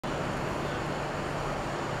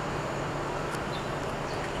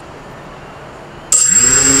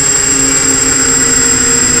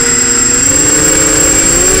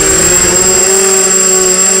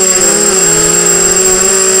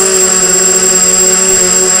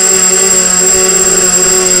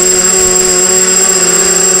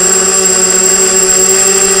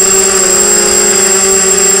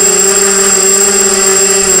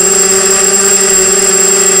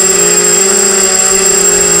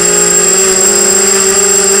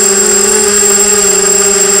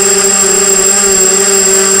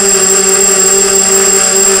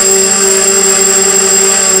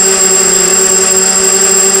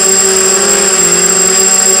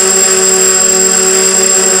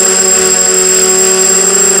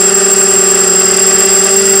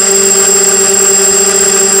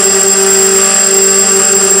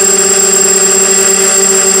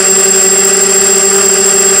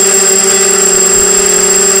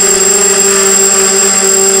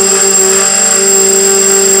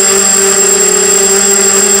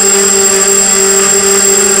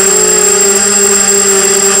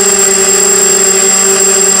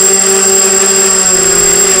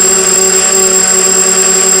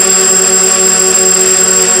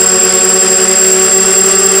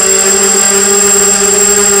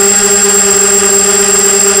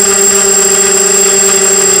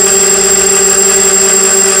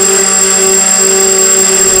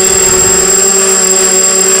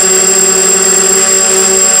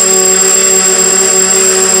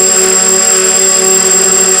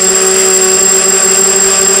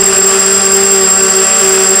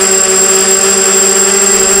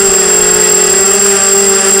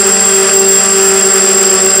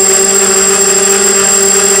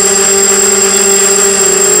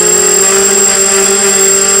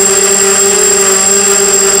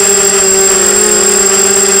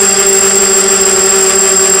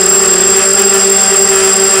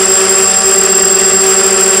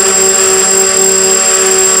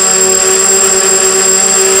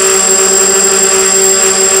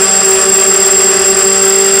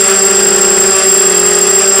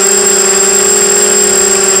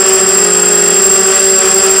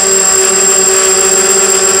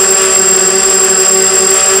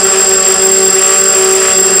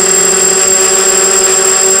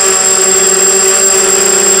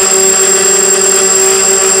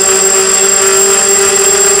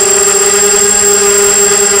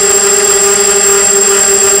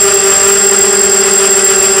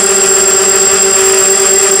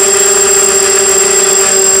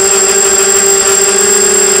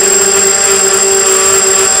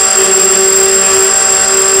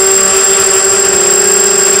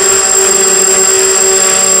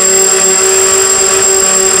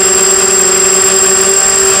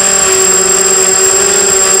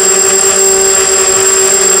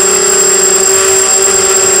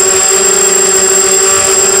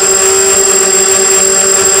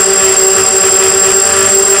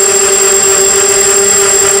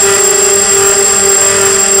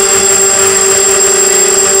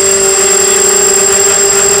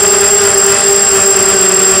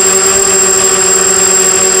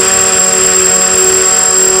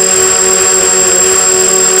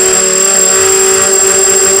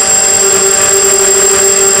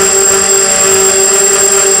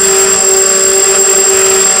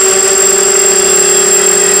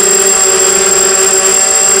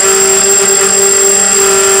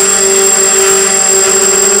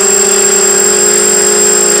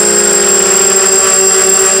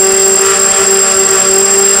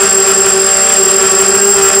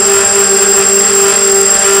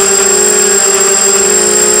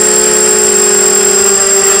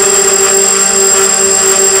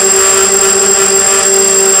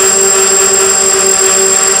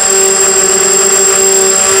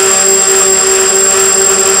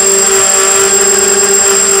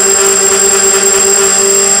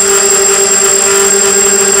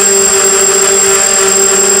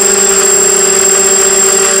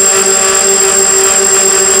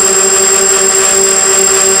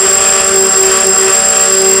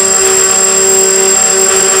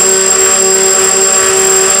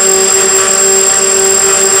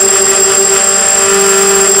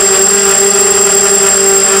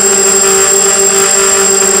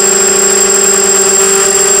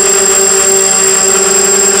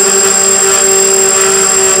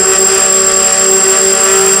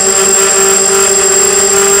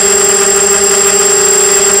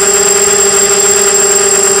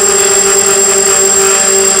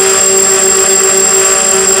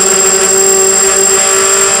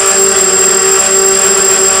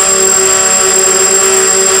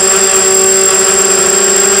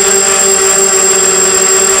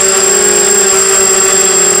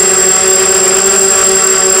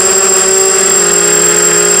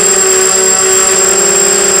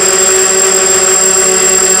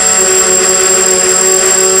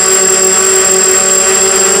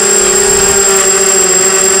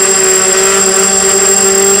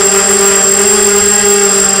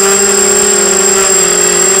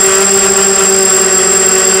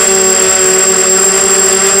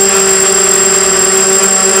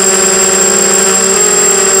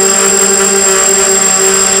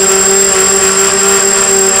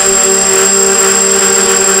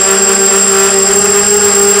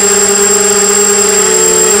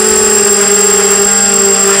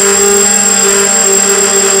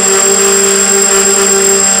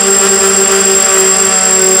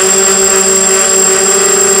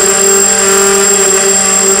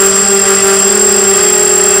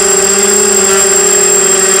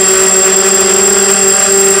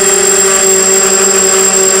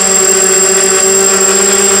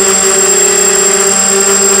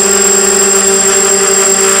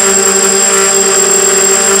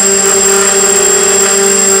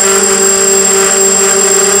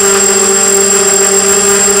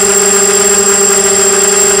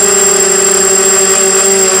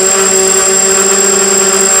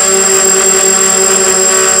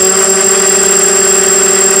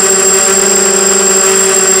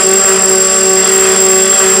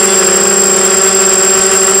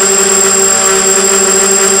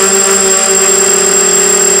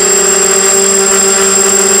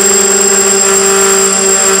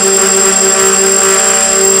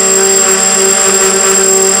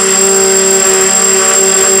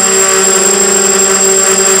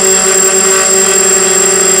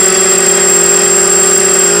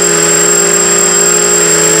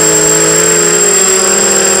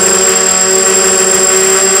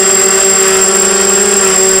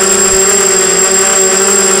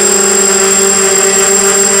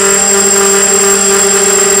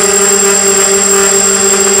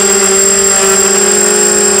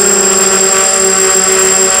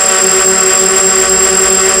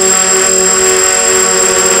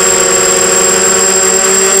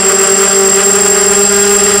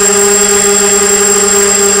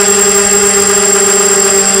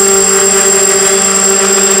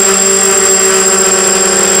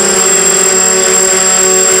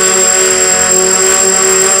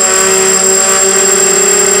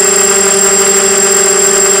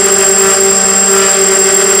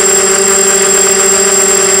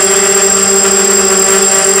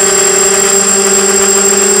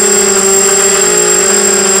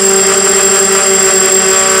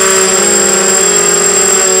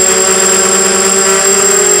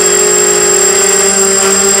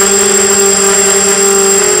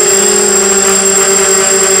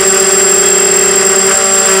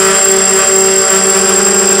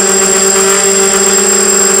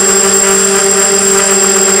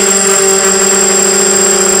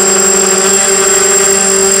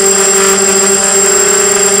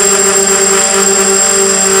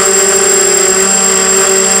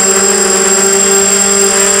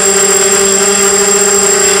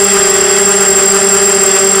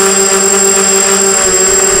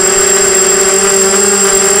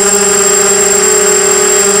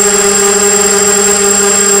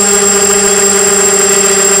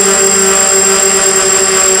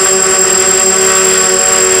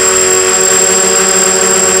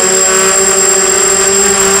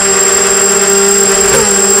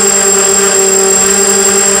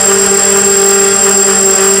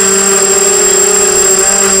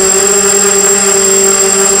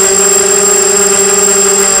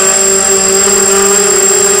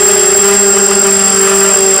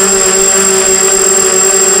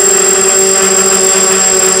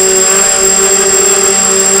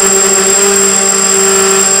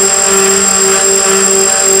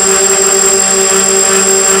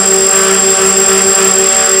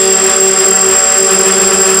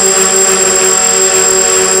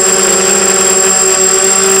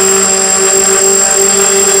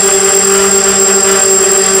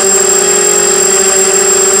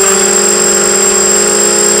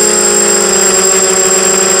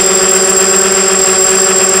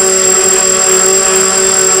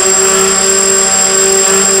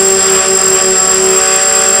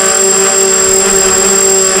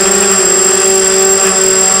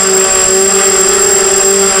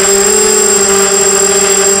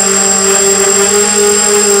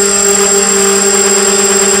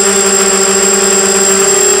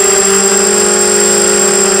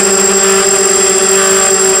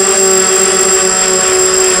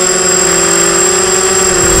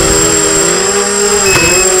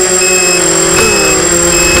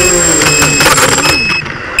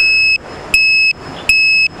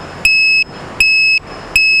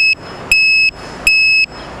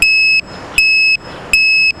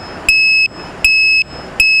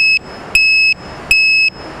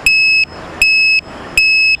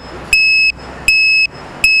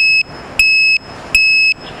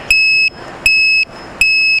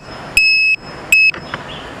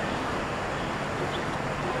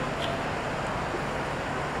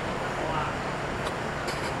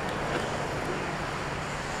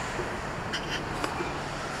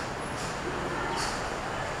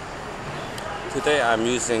Today I'm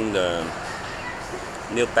using the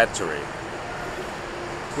new battery,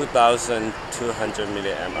 2200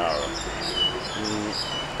 milliamp hour.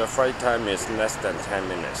 The flight time is less than 10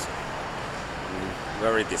 minutes.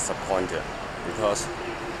 Very disappointed because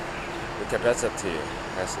the capacity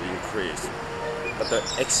has increased, but the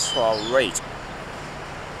extra weight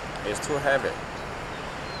is too heavy.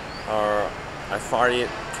 I find it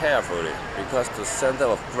carefully because the center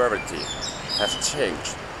of gravity has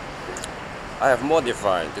changed. I have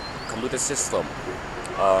modified the computer system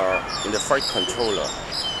in the flight controller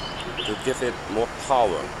to give it more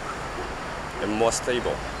power and more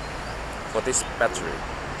stable for this battery.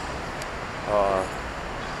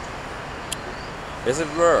 Is it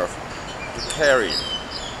worth to carry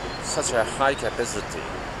such a high capacity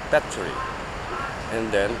battery,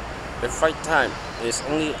 and then the flight time is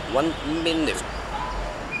only 1 minute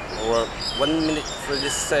or 1 minute 30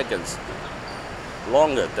 seconds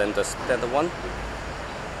longer than the standard one?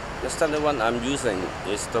 The standard one I'm using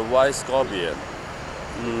is the White Scorpion,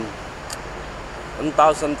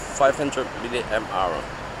 1500 milliamp hour.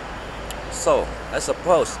 So I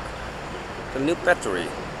suppose the new battery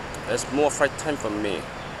has more flight time for me,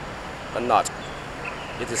 but not.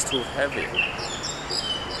 It is too heavy.